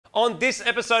On this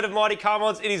episode of Mighty Car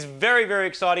Mods, it is very, very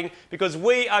exciting because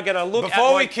we are going to look at...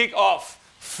 Before we kick off,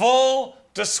 full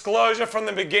disclosure from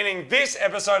the beginning, this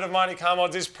episode of Mighty Car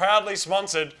Mods is proudly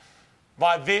sponsored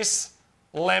by this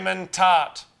lemon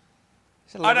tart.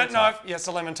 I don't know if... Yes,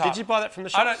 a lemon tart. Did you buy that from the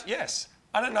shops? Yes.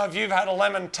 I don't know if you've had a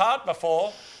lemon tart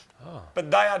before, but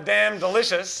they are damn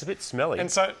delicious. It's a bit smelly. And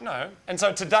so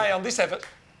today on this episode...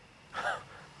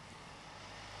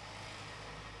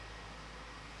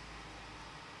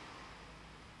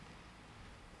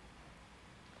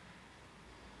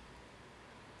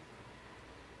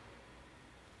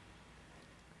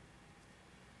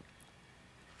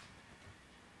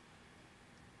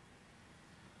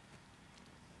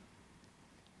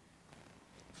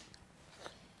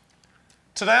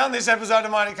 Today on this episode of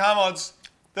Mighty Car Mods,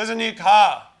 there's a new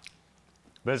car.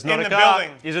 But it's not in a the car.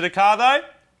 building. Is it a car though?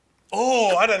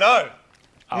 Oh, I don't know.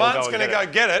 Martin's go and going to get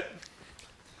go get it.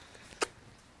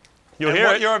 You'll hear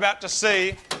what it. you're about to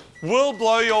see will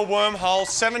blow your wormhole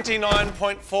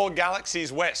 79.4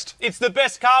 galaxies west. It's the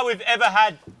best car we've ever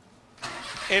had.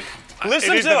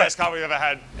 Listen it is to the it. best car we've ever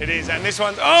had. It is. And this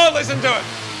one's... Oh, listen to it.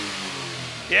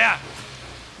 Yeah.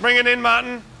 Bring it in,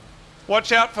 Martin.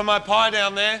 Watch out for my pie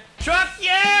down there. Truck,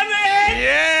 yeah, man!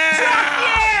 Yeah!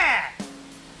 Truck,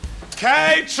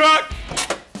 yeah! K-Truck!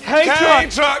 K-Truck!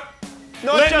 K-Truck!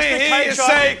 Not Let just me a hear you K-Truck.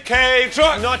 say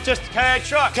K-Truck! Not just a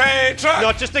K-Truck. K-Truck!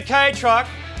 Not just a K-Truck.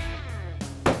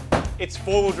 It's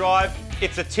four-wheel drive.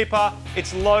 It's a tipper.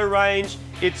 It's low range.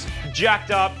 It's jacked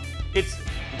up. It's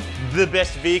the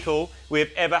best vehicle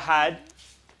we've ever had,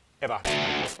 ever.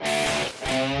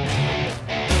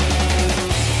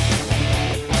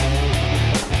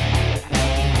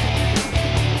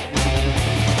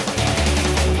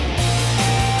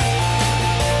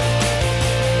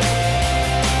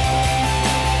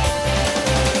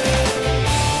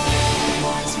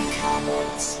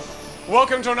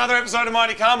 Welcome to another episode of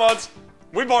Mighty Car Mods.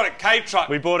 We bought a K-Truck.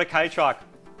 We bought a K-Truck.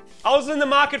 I was in the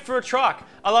market for a truck.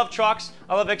 I love trucks.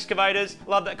 I love excavators.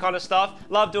 Love that kind of stuff.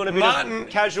 Love doing a bit of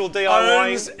casual DIY.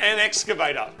 Owns an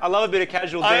excavator. I love a bit of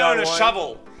casual DIY. I own a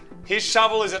shovel. His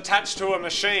shovel is attached to a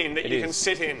machine that you can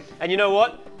sit in. And you know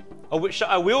what?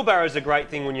 A wheelbarrow is a great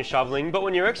thing when you're shoveling, but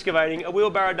when you're excavating, a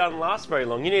wheelbarrow doesn't last very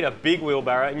long. You need a big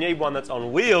wheelbarrow, and you need one that's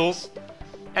on wheels.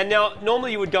 And now,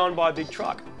 normally you would go and buy a big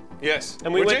truck. Yes.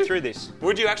 And we went through this.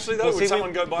 Would you actually though? Would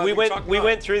someone go buy a big truck? We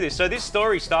went through this. So this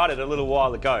story started a little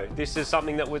while ago. This is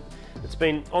something that it's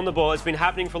been on the ball. It's been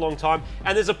happening for a long time.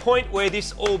 And there's a point where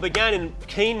this all began, and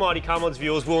keen Mighty Car Mods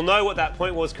viewers will know what that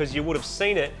point was because you would have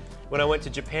seen it when I went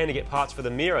to Japan to get parts for the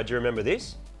mirror. Do you remember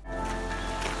this? I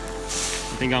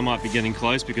think I might be getting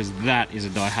close because that is a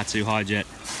Daihatsu Hijet.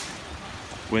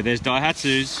 Where there's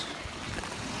Daihatsus,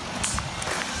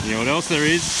 you know what else there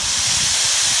is?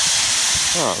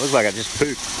 Oh, it looks like I just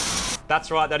pooped.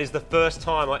 That's right, that is the first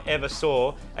time I ever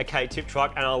saw a K-tip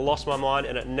truck, and I lost my mind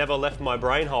and it never left my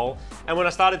brain hole. And when I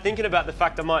started thinking about the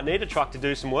fact I might need a truck to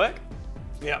do some work,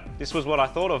 this was what I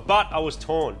thought of, but I was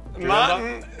torn.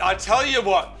 Martin, I tell you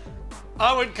what,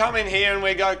 I would come in here and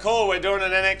we go, cool, we're doing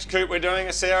an NX Coupe, we're doing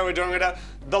a Sierra, we're doing it.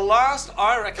 The last,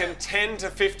 I reckon, 10 to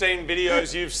 15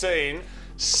 videos you've seen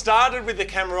started with the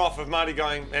camera off of Marty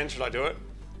going, man, should I do it?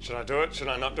 Should I do it? Should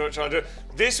I not do it? Should I do it?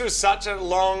 This was such a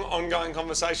long, ongoing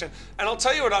conversation. And I'll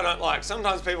tell you what I don't like.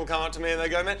 Sometimes people come up to me and they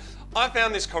go, man, I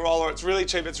found this Corolla. It's really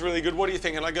cheap. It's really good. What do you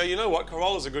think? And I go, you know what?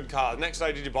 Corolla's a good car. Next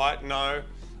day, did you buy it? No.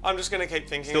 I'm just going to keep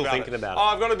thinking about it. Oh,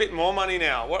 I've got a bit more money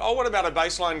now. What about a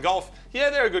baseline Golf? Yeah,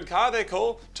 they're a good car. They're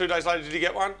cool. 2 days later, did you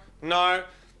get one? No.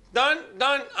 Don't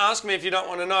ask me if you don't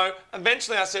want to know.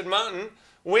 Eventually, I said, Martin,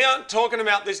 we aren't talking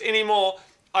about this anymore.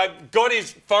 I got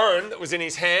his phone that was in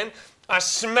his hand. I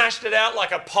smashed it out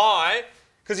like a pie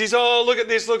because he's, oh, look at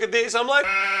this, look at this. I'm like,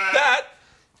 that.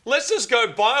 Let's just go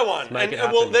buy one. And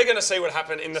well, they're going to see what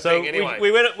happened in the thing anyway.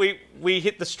 We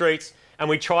hit the streets and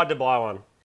we tried to buy one.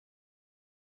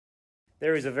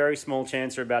 There is a very small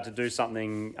chance you're about to do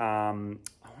something, I want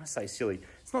to say silly.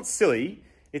 It's not silly,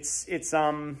 it's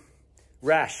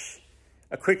rash,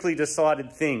 a quickly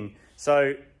decided thing.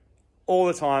 So all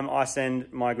the time I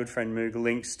send my good friend Moog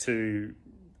links to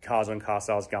Cars on Car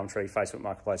Sales, Gumtree, Facebook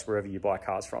Marketplace, wherever you buy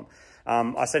cars from.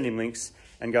 I send him links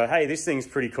and go, hey, this thing's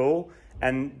pretty cool.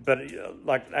 But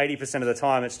like 80% of the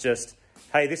time it's just,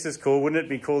 hey, this is cool. Wouldn't it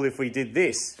be cool if we did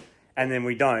this? And then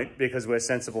we don't because we're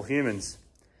sensible humans.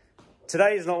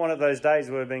 Today is not one of those days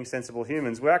where we're being sensible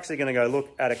humans. We're actually going to go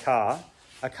look at a car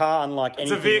unlike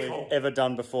anything we've ever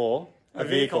done before. A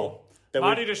vehicle.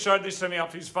 Marty just showed this to me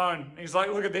off his phone. He's like,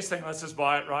 look at this thing, let's just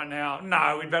buy it right now.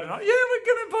 No, we'd better not. Yeah, we're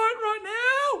going to buy it right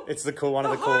now. It's one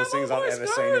of the coolest things I've ever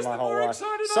seen in my whole life.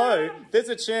 So there's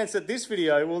a chance that this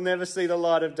video will never see the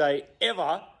light of day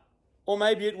ever Or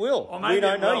maybe it will. Or maybe we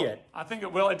don't it know will. yet. I think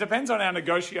it will. It depends on our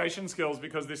negotiation skills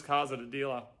because this car's at a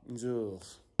dealer. Ugh.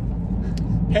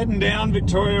 Heading down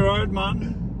Victoria Road,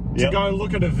 Martin, to go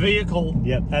look at a vehicle.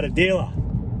 Yep, at a dealer.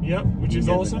 Yep, which is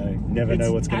awesome. Never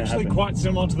know what's going to happen. It's actually quite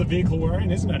similar to the vehicle we're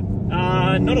in, isn't it?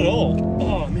 Not at all.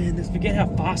 Oh man, let's forget how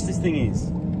fast this thing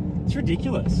is. It's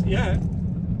ridiculous. Yeah.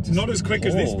 It's not as quick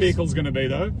as this vehicle's going to be,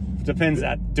 though. Depends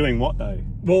at doing what, though.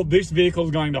 Well, this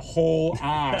vehicle's going to haul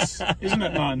ass, isn't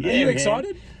it, man? Yeah, Are you man.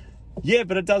 excited? Yeah,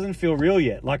 but it doesn't feel real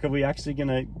yet. Like, are we actually going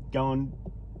to go and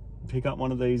pick up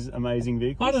one of these amazing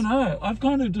vehicles? I don't know. I've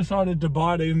kind of decided to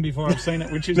buy it even before I've seen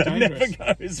it, which is dangerous.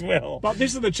 Never goes well. But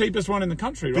this is the cheapest one in the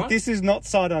country, right? But this is not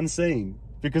sight unseen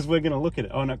because we're going to look at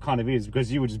it. Oh, no, it kind of is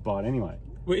because you would just buy it anyway.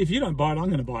 Well, if you don't buy it, I'm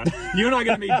going to buy it. You and I are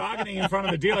going to be bargaining in front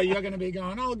of the dealer. You're going to be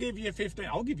going, I'll give you 15.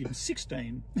 I'll give you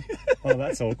 16. Oh,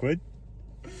 that's awkward.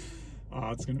 Oh,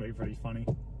 it's going to be pretty funny.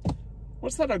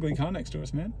 What's that ugly car next to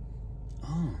us, man?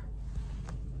 Oh.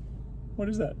 What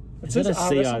is that? It Is says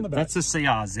that RS on the back. That's a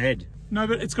CRZ. No,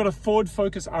 but it's got a Ford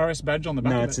Focus RS badge on the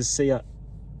back. No, of it's it. a CR.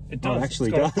 It does. Oh, it actually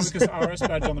it's got does. a Focus RS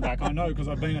badge on the back. I know because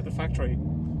I've been at the factory.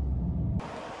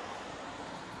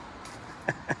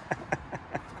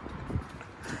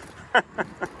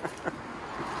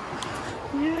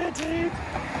 Yeah, dude.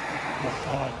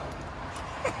 Oh,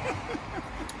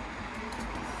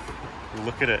 God.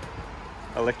 Look at it.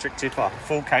 Electric tipper.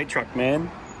 Full K truck, man.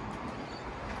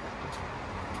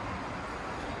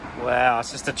 Wow,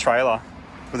 it's just a trailer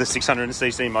with a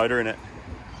 600cc motor in it.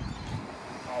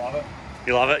 I love it.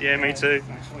 You love it? Yeah, me too. It's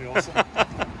actually awesome.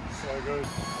 So good.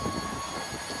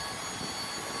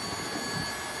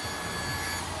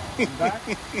 Back.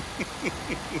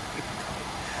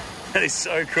 That is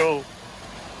so cool.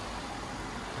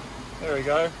 There we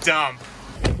go. Dump.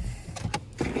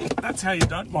 That's how you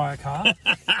don't buy a car.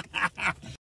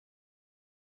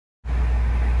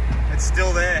 It's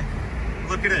still there.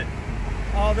 Look at it.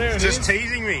 Oh, there It's it just is.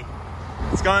 teasing me.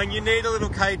 It's going, you need a little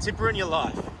K tipper in your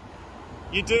life.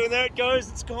 You do, and there it goes.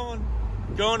 It's gone.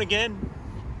 Gone again.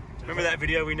 Remember that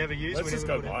video we never used? Let's We just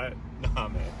never go put buy it. Nah,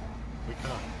 man. We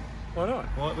can't. Why not?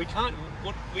 Well, we can't.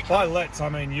 What? We By can't. let's, I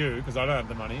mean you, because I don't have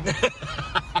the money.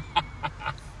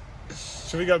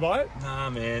 Should we go buy it? Nah,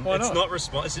 man. Why It's not?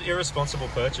 It's an irresponsible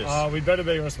purchase. We'd better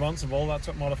be responsible. That's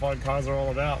what modified cars are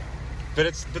all about.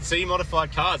 But see,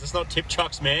 modified cars. It's not tip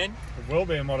trucks, man. It will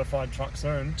be a modified truck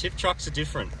soon. Tip trucks are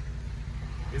different.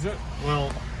 Is it?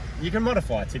 Well, you can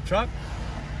modify a tip truck.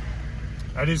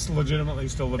 It is legitimately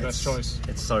still the best choice.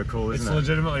 It's so cool, It's isn't it?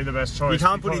 legitimately the best choice. You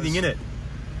can't put anything in it.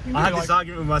 You I have can this like-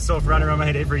 argument with myself running around my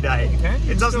head every day. You can. You It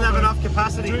can doesn't still have do- enough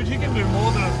capacity. Dude, you can do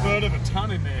more than a third of a ton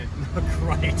in there.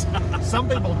 Great. Some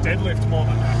people deadlift more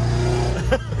than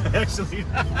that. Actually,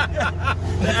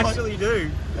 they actually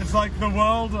do. It's like the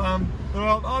world,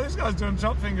 oh, this guy's doing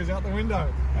chop fingers out the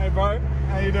window. Hey, bro,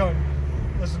 how you doing?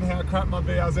 Listen to how crap my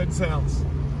BRZ sounds.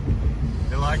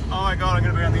 They're like, oh my god, I'm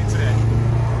going to be on the internet.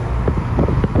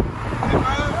 Hey,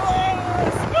 bro.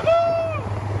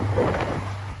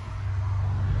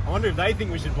 I wonder if they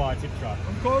think we should buy a tip truck.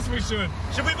 Of course we should.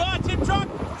 Should we buy a tip truck?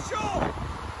 Sure.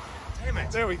 Damn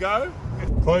it. There we go.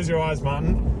 Close your eyes,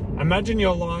 Martin. Imagine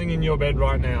you're lying in your bed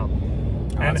right now.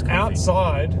 that's And comfy.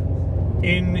 outside,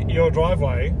 in your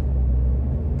driveway,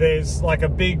 there's like a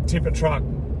big tipper truck.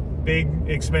 Big,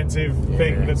 expensive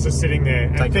thing that's just sitting there.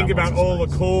 And Taking think up about lots of all the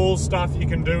space. cool stuff you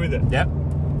can do with it. Yep.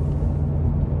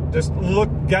 Just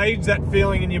gauge that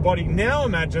feeling in your body. Now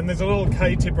imagine there's a little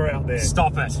K tipper out there.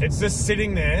 Stop it. It's just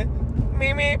sitting there.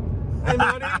 Meep, meep. Hey,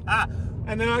 Marty.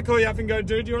 And then I call you up and go,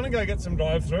 dude, do you want to go get some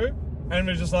drive-through? And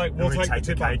we're just like, we'll we take the take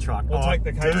the tipper. K-truck. We'll Oh, take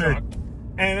the dude. K-truck.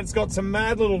 And it's got some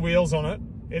mad little wheels on it.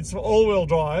 It's all-wheel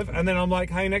drive. And then I'm like,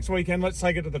 hey, next weekend, let's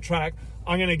take it to the track.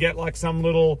 I'm going to get like some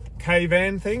little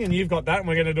K-van thing, and you've got that, and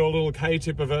we're going to do a little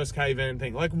K-tipper versus K-van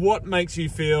thing. Like, what makes you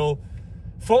feel...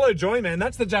 Follow joy, man.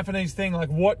 That's the Japanese thing. Like,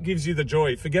 what gives you the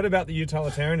joy? Forget about the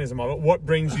utilitarianism of it. What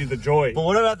brings you the joy? But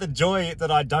what about the joy that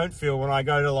I don't feel when I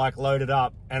go to like load it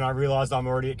up and I realise I'm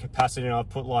already at capacity and I've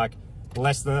put like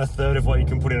less than a third of what you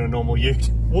can put in a normal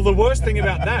ute? Well, the worst thing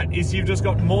about that is you've just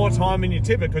got more time in your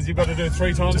tipper because you've got to do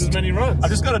 3 times as many runs. I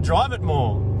just got to drive it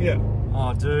more. Yeah.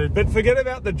 Oh, dude. But forget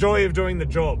about the joy of doing the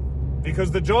job.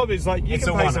 Because the job is like, you It's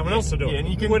can a pay one-off, someone else to do yeah, it. and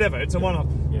you can- Whatever, it's a one-off.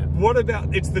 Yeah. What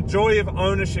about, it's the joy of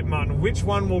ownership, Martin. Which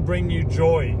one will bring you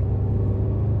joy?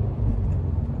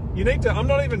 You need to, I'm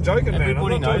not even joking, man. I'm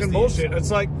Everybody not talking knows bullshit. It's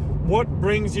like, what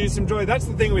brings you some joy? That's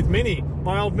the thing with Mini.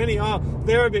 My old Mini,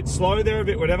 they're a bit slow, they're a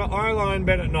bit whatever. I lie in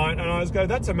bed at night and I just go,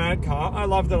 that's a mad car. I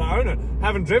love that I own it.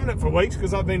 Haven't driven it for weeks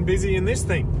because I've been busy in this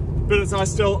thing. But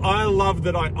I love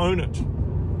that I own it.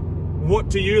 What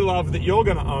do you love that you're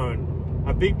going to own?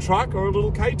 a big truck or a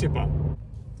little K-tipper.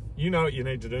 You know what you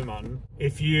need to do, Martin.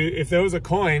 If there was a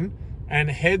coin and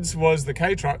heads was the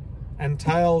K-truck and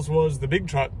tails was the big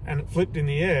truck and it flipped in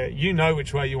the air, you know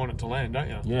which way you want it to land, don't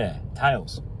you? Yeah,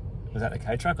 tails. Was that the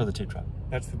K-truck or the tip truck?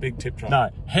 That's the big tip truck. No,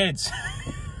 heads.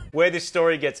 Where this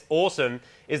story gets awesome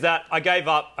is that I gave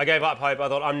up hope. I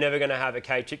thought, I'm never going to have a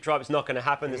K tip tribe. It's not going to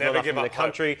happen. There's not enough in the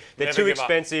country. They're too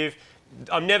expensive.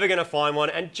 I'm never going to find one.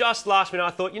 And just last minute,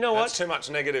 I thought, you know what? That's too much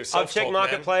negative I've self-talk, checked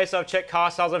Marketplace, I've checked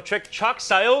car sales, I've checked truck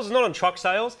sales, not on truck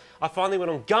sales. I finally went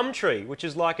on Gumtree, which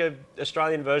is like an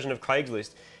Australian version of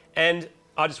Craigslist. And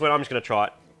I just went, I'm just going to try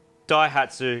it.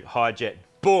 Daihatsu Hi-Jet.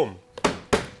 Boom.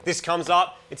 This comes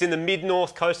up. It's in the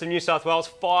mid-north coast of New South Wales,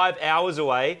 5 hours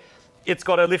away. It's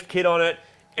got a lift kit on it.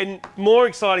 And more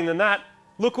exciting than that,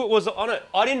 look what was on it.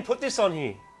 I didn't put this on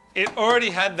here. It already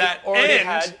had that. It already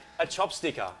had a chop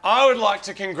sticker. I would like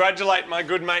to congratulate my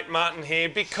good mate Martin here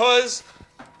because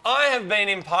I have been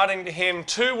imparting to him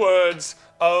 2 words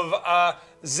of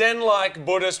Zen-like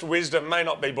Buddhist wisdom. May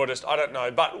not be Buddhist, I don't know,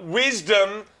 but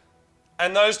wisdom,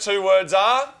 and those 2 words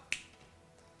are?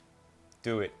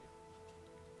 Do it.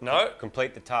 No.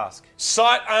 Complete the task.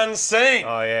 Sight unseen.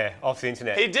 Oh yeah, off the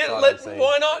internet. He did. Sight unseen.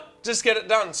 Why not? Just get it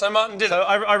done. So Martin did it. So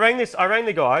I rang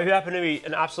the guy who happened to be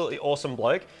an absolutely awesome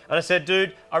bloke, and I said,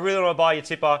 dude, I really want to buy your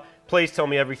tipper. Please tell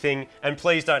me everything, and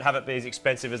please don't have it be as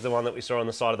expensive as the one that we saw on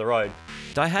the side of the road.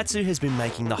 Daihatsu has been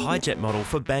making the Hi-Jet model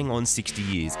for bang on 60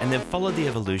 years, and they've followed the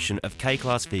evolution of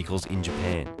K-Class vehicles in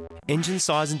Japan. Engine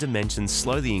size and dimensions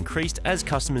slowly increased as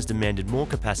customers demanded more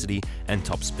capacity and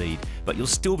top speed, but you'll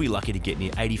still be lucky to get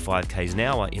near 85 k's an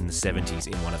hour in the 70s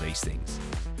in one of these things.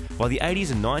 By the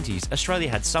 80s and 90s, Australia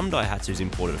had some Daihatsus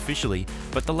imported officially,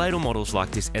 but the later models like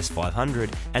this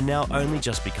S500 are now only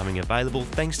just becoming available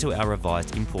thanks to our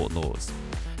revised import laws.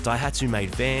 Daihatsu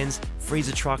made vans,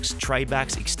 freezer trucks,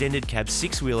 traybacks, extended cabs,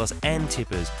 6-wheelers and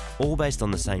tippers, all based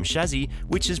on the same chassis,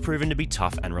 which has proven to be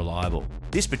tough and reliable.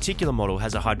 This particular model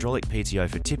has a hydraulic PTO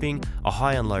for tipping, a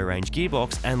high and low range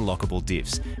gearbox and lockable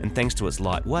diffs, and thanks to its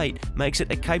light weight, makes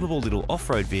it a capable little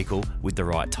off-road vehicle with the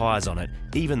right tyres on it,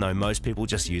 even though most people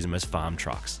just use them as farm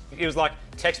trucks. It was like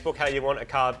textbook how you want a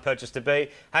car purchase to be.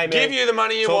 Hey man, give you the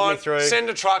money you want, through, send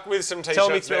a truck with some t-shirts. Tell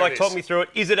me through, talk me through it.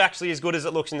 Is it actually as good as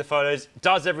it looks in the photos?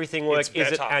 Does everything work? It's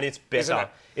better. And it's better. Isn't it?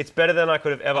 It's better than I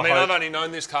could have ever hoped. I've only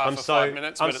known this car for 5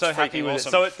 minutes, but I'm so happy with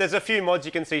awesome. it. So there's a few mods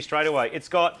you can see straight away. It's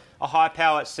got a high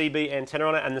power CB antenna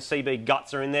on it, and the CB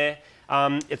guts are in there.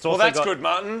 It's also that's good,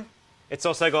 Martin. It's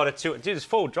also got it's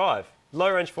full drive. Low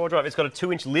range 4 drive. It's got a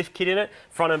 2-inch lift kit in it,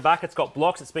 front and back. It's got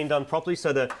blocks. It's been done properly,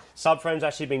 so the subframe's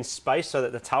actually been spaced so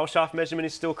that the tail shaft measurement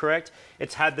is still correct.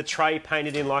 It's had the tray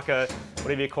painted in like a,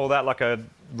 whatever you call that, like a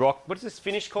rock. What is this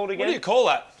finish called again? What do you call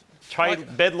that? Tray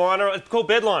bed liner. It's called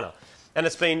bed liner. And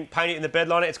it's been painted in the bed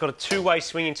liner. It's got a 2-way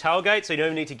swinging tailgate, so you don't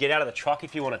even need to get out of the truck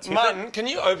if you want to tip Martin, it. can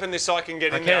you open this so I can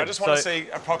get in there? I just want to see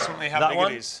approximately how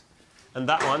big it is. And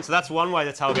that one, so that's one way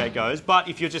the tailgate goes, but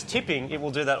if you're just tipping, it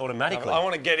will do that automatically. I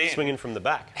want to get in. Swinging from the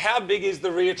back. How big is the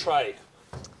rear tray?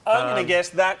 I'm going to guess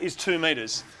that is 2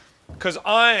 metres, because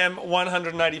I am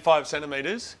 185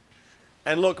 centimetres,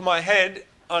 and look, my head,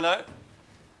 I know.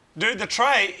 Dude, the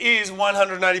tray is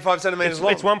 185 centimetres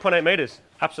long. It's 1.8 metres,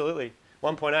 absolutely,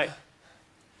 1.8.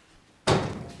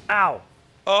 Ow.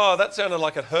 Oh, that sounded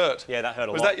like it hurt. Yeah, that hurt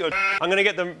a lot. Was that your... I'm going to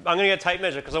get a tape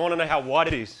measure, because I want to know how wide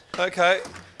it is. Okay.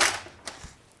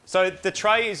 So the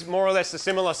tray is more or less a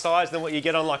similar size than what you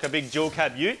get on like a big dual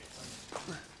cab ute.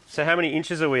 So how many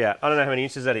inches are we at? I don't know how many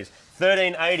inches that is.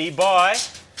 1380 by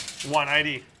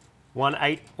 180.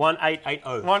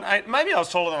 1880. Maybe I was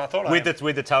taller than I thought. With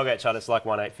the tailgate shut, it's like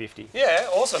 1850. Yeah,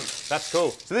 awesome. That's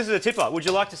cool. So this is a tipper. Would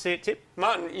you like to see it tip?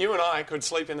 Martin, you and I could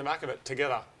sleep in the back of it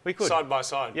together. We could. Side by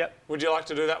side. Yep. Would you like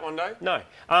to do that one day? No.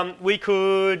 We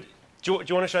could. Do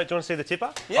you want to see the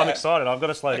tipper? Yeah. I'm excited. I've got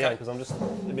to slow down because I'm just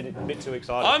a bit too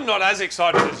excited. I'm not as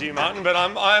excited as you, Martin, but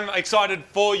I'm excited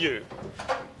for you.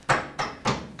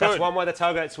 That's one way the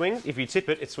tailgate swings. If you tip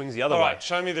it, it swings the other way. All right,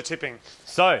 show me the tipping.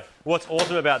 So, what's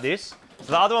awesome about this,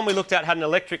 the other one we looked at had an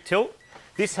electric tilt.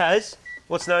 This has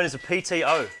what's known as a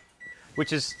PTO,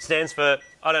 which stands for,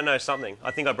 I don't know, something.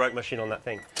 I think I broke my shin on that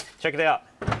thing. Check it out.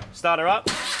 Start her up.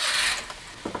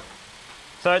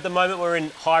 So at the moment we're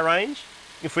in high range.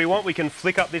 If we want, we can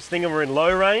flick up this thing and we're in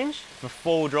low range for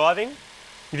four-wheel driving.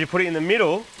 If you put it in the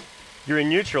middle, you're in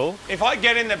neutral. If I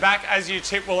get in the back as you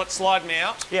tip, will it slide me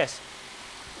out? Yes.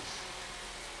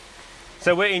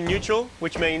 So we're in neutral,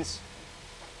 which means...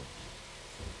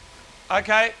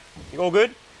 Okay. You all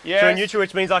good? Yeah. So in neutral,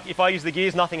 which means like if I use the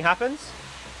gears, nothing happens.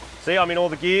 See, I'm in all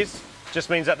the gears.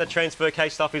 Just means that the transfer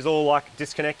case stuff is all like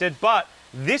disconnected. But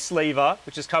This lever,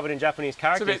 which is covered in Japanese It's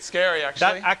characters, a bit scary,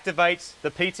 actually. that activates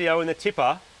the PTO and the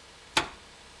tipper.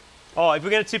 Oh, if we're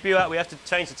going to tip you out, we have to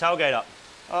change the tailgate up.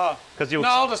 Oh. Because you'll, No,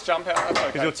 I'll just jump out. That's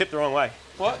okay. you'll tip the wrong way.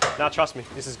 What? No, trust me,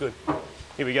 this is good.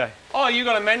 Here we go. Oh, you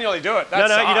got to manually do it. That No,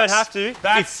 sucks. you don't have to.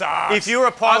 That sucks. If you're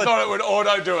a pile I thought it would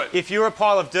auto do it. If you're a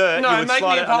pile of dirt, you No, would make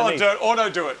slide me a it pile of underneath. dirt. Auto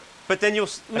do it. But then you'll...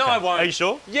 No, I won't. Are you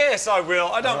sure? Yes, I will.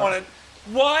 I don't want it.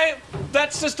 Why?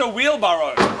 That's just a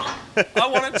wheelbarrow. I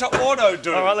want it to auto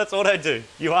do. All right, let's auto do.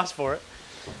 You asked for it.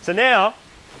 So now,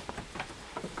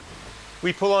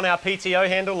 we pull on our PTO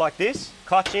handle like this,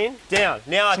 clutch in, down.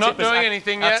 Now our It's not tipper's doing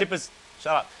anything our yet. Tipper's,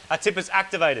 shut up. Our tipper's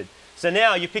activated. So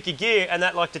now you pick your gear and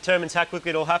that like determines how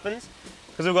quickly it all happens.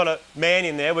 Because we've got a man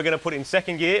in there, we're going to put it in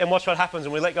second gear and watch what happens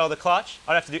when we let go of the clutch.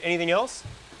 I don't have to do anything else.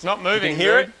 It's not You moving. can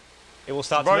hear dude. it. It will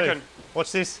start to broken. move.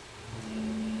 Watch this.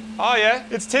 Oh, yeah?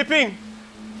 It's tipping.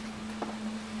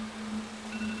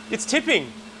 It's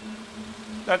tipping.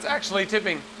 That's actually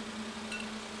tipping.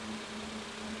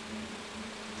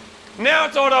 Now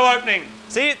it's auto opening.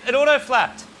 See, it auto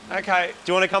flapped. Okay.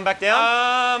 Do you want to come back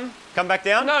down? Come back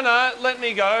down? No, let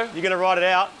me go. You're going to ride it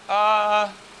out?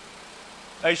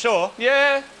 Are you sure?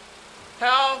 Yeah.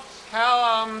 How,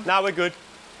 No, we're good.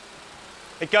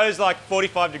 It goes like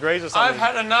 45 degrees or something. I've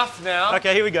had enough now.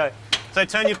 Okay, here we go. So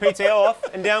turn your PTO off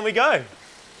and down we go.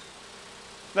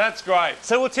 That's great.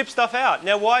 So we'll tip stuff out.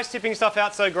 Now, why is tipping stuff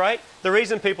out so great? The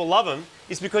reason people love them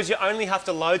is because you only have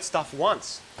to load stuff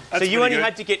once. That's so you pretty only good.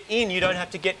 had to get in, you don't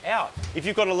have to get out. If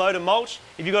you've got a load of mulch,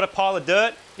 if you've got a pile of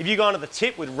dirt, if you go onto the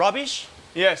tip with rubbish,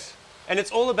 Yes. and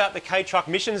it's all about the K-Truck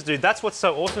missions, dude. That's what's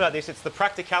so awesome about this. It's the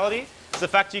practicality. It's the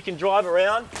fact you can drive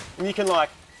around and you can like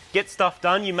get stuff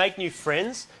done. You make new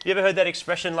friends. You ever heard that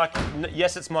expression like,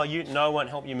 yes, it's my ute, no, I won't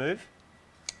help you move?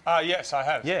 Yes, I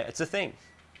have. Yeah, it's a thing.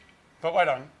 But wait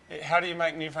on. How do you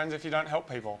make new friends if you don't help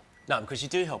people? No, because you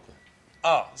do help them.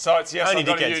 Oh, so it's yes, Only I've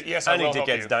got a dickheads, ute, yes, I only will help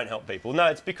dickheads you. don't help people. No,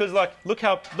 it's because like, look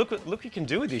what you can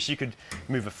do with this. You could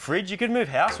move a fridge, you could move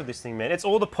house with this thing, man. It's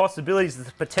all the possibilities,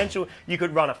 the potential. You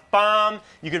could run a farm,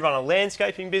 you could run a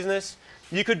landscaping business,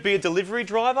 you could be a delivery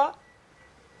driver.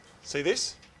 See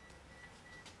this?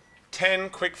 10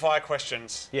 quick-fire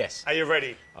questions. Yes, Are you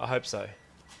ready? I hope so.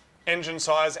 Engine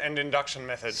size and induction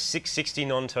method. 660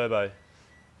 non-turbo,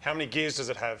 How many gears does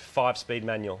it have? 5-speed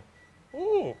manual.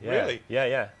 Ooh, Yeah. really? Yeah,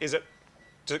 yeah. Is it?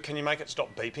 Can you make it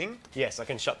stop beeping? Yes, I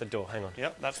can shut the door. Hang on.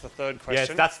 Yep, that's the third Yes,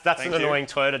 question. that's Thank an you. annoying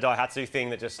Toyota Daihatsu thing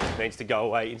that just needs to go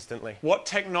away instantly. What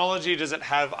technology does it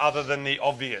have other than the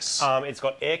obvious? It's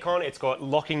got aircon, it's got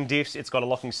locking diffs, it's got a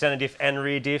locking centre diff and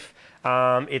rear diff.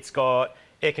 It's got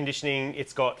air conditioning,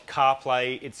 it's got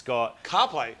CarPlay, it's got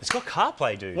CarPlay.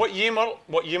 CarPlay, dude. What year model?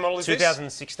 What year model is this?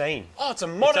 2016. Oh, it's a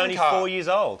It's modern only car. 4 years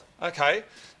old. Okay.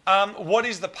 What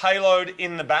is the payload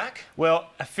in the back? Well,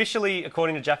 officially,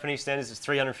 according to Japanese standards, it's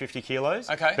 350 kilos.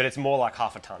 Okay. But it's more like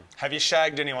half a ton. Have you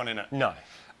shagged anyone in it? No.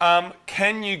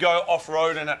 Can you go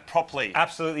off-road in it properly?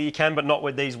 Absolutely you can, but not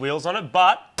with these wheels on it.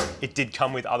 But it did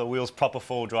come with other wheels, proper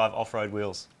four-wheel drive off-road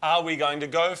wheels. Are we going to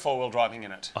go four-wheel driving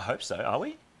in it? I hope so. Are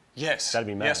we? Yes. That'd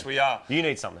be mad. Yes, we are. You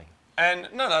need something. And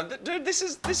no, dude, this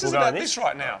is We'll go about on this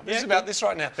right now. This Yeah, is about good. this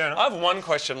right now. Fair enough. I have one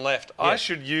question left. I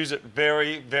should use it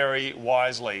very, very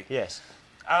wisely. Yes.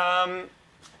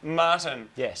 Martin,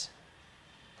 Yes.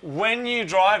 when you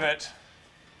drive it,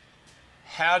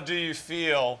 how do you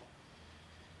feel?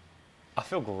 I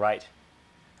feel great.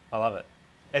 I love it.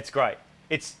 It's great.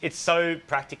 It's so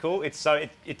practical. It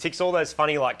ticks all those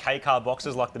funny like K-car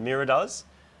boxes like the Mirror does.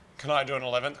 Can I do an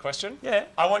 11th question? Yeah.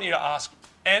 I want you to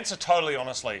answer totally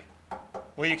honestly.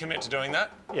 Will you commit to doing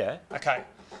that? Yeah. Okay.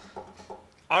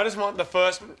 I just want the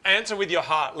first answer with your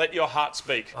heart. Let your heart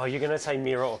speak. Oh, you're going to say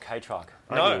Mirror or K-Truck?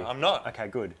 No, aren't you? I'm not. Okay,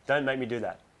 good. Don't make me do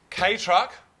that.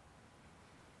 K-Truck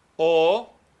or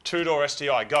two-door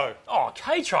STI? Go. Oh,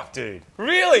 K-Truck, dude.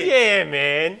 Really? Yeah,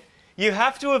 man. You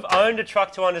have to have owned a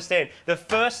truck to understand. The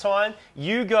first time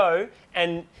you go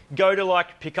to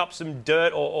like pick up some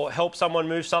dirt or help someone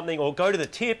move something or go to the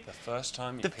tip. The first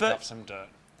time you The pick fir- up some dirt.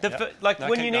 Like No,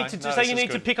 when keep you going. need to No, say this you is need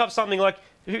to good. pick up something like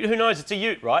who knows, it's a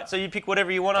ute, right? So you pick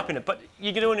whatever you want up in it. But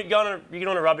you're going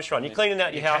on a rubbish run. You're cleaning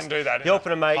out your house. can do that in You're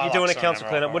helping a mate. You're doing a Hilux or council whatever,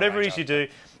 cleanup. I'll Whatever it arrange is you that.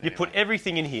 do, you put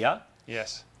everything in here,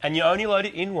 Yes. and you only load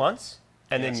it in once.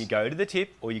 And then Yes. you go to the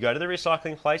tip or you go to the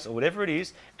recycling place or whatever it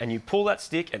is, and you pull that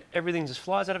stick and everything just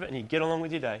flies out of it, and you get along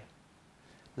with your day.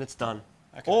 And it's done.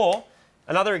 Okay. Or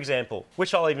another example,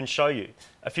 which I'll even show you.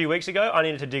 A few weeks ago, I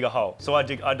needed to dig a hole, so I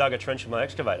dug a trench with my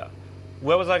excavator.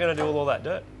 Where was I going to do with all that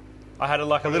dirt? I had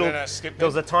like a Put it little. in a skip bin? There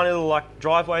was a tiny little like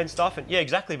driveway and stuff, and yeah,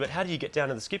 exactly. But how do you get down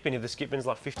to the skip bin if the skip bin's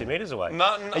like 50 metres away?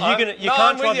 No, You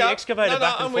can't drive the excavator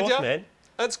back and forth, man.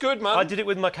 That's good, man. I did it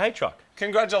with my K-Truck.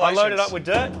 Congratulations. I load it up with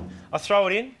dirt, I throw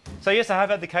it in. So yes, I have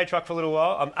had the K-Truck for a little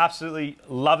while. I'm absolutely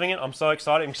loving it. I'm so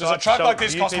excited. Does a truck like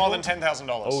this cost more than $10,000?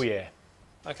 Oh yeah.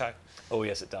 Okay. Oh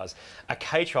yes, it does. A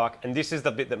K-Truck, and this is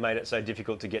the bit that made it so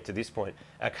difficult to get to this point.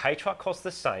 A K-Truck costs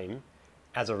the same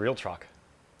as a real truck.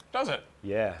 Does it?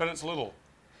 Yeah. But it's little.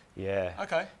 Yeah.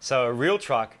 Okay. So a real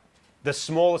truck, the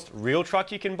smallest real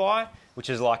truck you can buy, which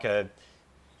is like a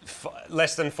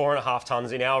less than 4.5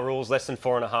 tons in our rules, less than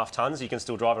 4.5 tons, you can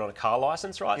still drive it on a car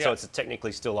license, right? Yeah. So it's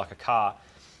technically still like a car.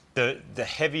 The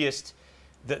heaviest,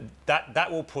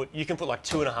 that will put, you can put like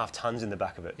 2.5 tons in the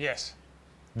back of it. Yes.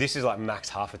 This is like max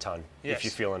 1/2 ton Yes.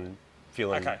 if you're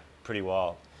feeling Okay. pretty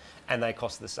wild. And they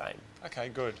cost the same. Okay,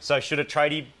 good. So should a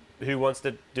tradie who wants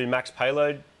to do max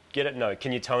payload get it? No.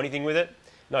 Can you tow anything with it?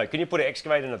 No. Can you put an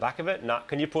excavator in the back of it? No.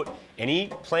 Can you put any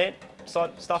plant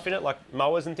stuff in it, like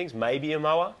mowers and things? Maybe a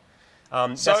mower.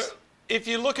 So if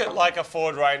you look at like a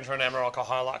Ford Ranger, an Amarok, a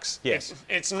Hilux, Yes.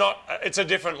 it's not. It's a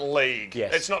different league.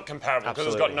 Yes. It's not comparable because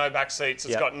it's got Absolutely. no back seats.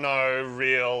 It's Yep. got no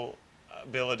real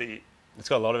ability. It's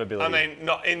got a lot of ability. I mean,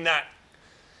 not in that.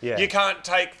 yeah. You can't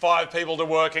take 5 people to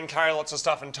work and carry lots of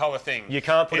stuff and tow a thing. You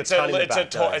can't put a ton in the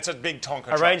back, though. It's a big Tonka A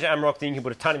truck. Ranger Amarok thing, you can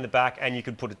put a ton in the back and you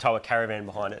could put a tow a caravan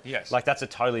behind it. Yes. Like that's a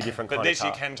totally different But kind this of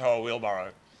car. you can tow a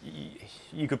wheelbarrow.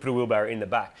 You could put a wheelbarrow in the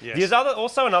back. Yes. There's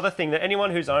also another thing that anyone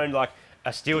who's owned like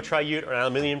a steel tray ute or an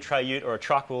aluminium tray ute or a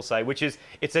truck will say, which is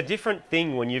it's a different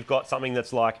thing when you've got something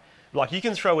that's like you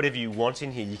can throw whatever you want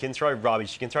in here. You can throw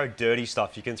rubbish, you can throw dirty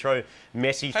stuff, you can throw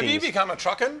messy Have things. you become a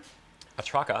truckin? A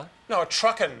trucker? No, a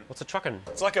truckin. What's a trucking?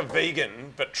 It's like a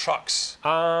vegan, but trucks.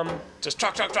 Just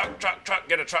truck,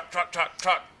 get a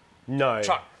truck. No.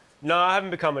 Truck. No, I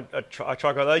haven't become a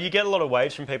trucker. Though you get a lot of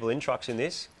waves from people in trucks in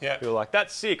this. Yeah. Who are like,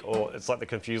 that's sick, or it's like the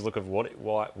confused look of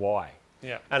why.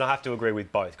 Yeah. And I have to agree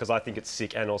with both because I think it's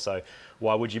sick and also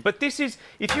why would you? But this is,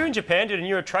 if you're in Japan, dude, and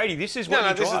you're a tradie, this is what you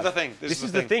drive. this is the thing. This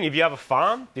is the thing. If you have a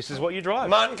farm, this is what you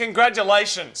drive. Martin,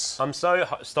 congratulations. I'm so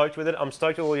stoked with it. I'm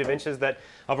stoked with all the adventures that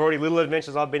little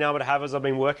adventures I've been able to have as I've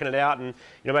been working it out and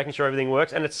making sure everything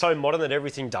works. And it's so modern that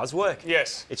everything does work.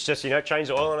 Yes. It's just change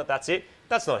the oil on it. That's it.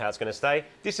 That's not how it's going to stay.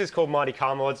 This is called Mighty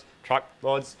Car Mods, truck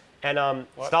mods, and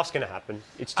stuff's going to happen.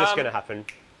 It's just going to happen.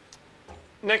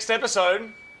 Next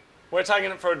episode, we're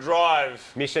taking it for a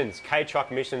drive. Missions,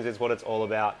 K-Truck missions is what it's all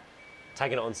about.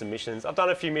 Taking it on some missions. I've done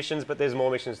a few missions, but there's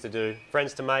more missions to do.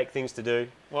 Friends to make, things to do.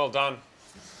 Well done.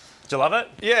 Do you love it?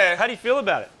 Yeah. How do you feel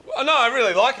about it? Oh, no, I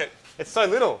really like it. It's so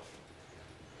little.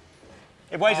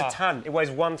 It weighs a ton. It weighs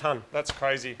 1 ton. That's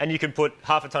crazy. And you could put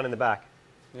 1/2 ton in the back.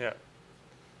 Yeah.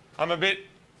 I'm a bit...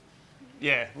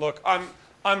 Yeah, look,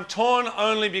 I'm torn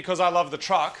only because I love the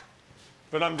truck,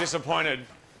 but I'm disappointed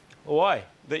Why?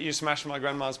 that you smashed my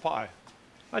grandma's pie.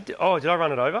 Did I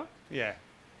run it over? Yeah.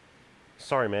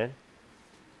 Sorry, man.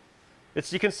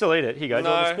 You can still eat it. Here you go. Do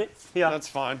you want No, this bit? Here. that's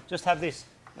fine. Just have this.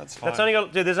 That's fine. That's only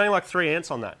got, dude, there's only like 3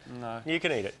 ants on that. No. You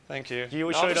can eat it. Thank you. You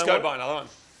No, sure I'll you just don't go want buy another one.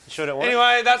 You sure don't want it?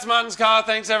 Anyway, that's Martin's car.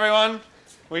 Thanks, everyone.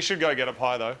 We should go get a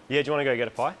pie, though. Yeah, do you want to go get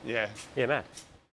a pie? Yeah. Yeah, Matt.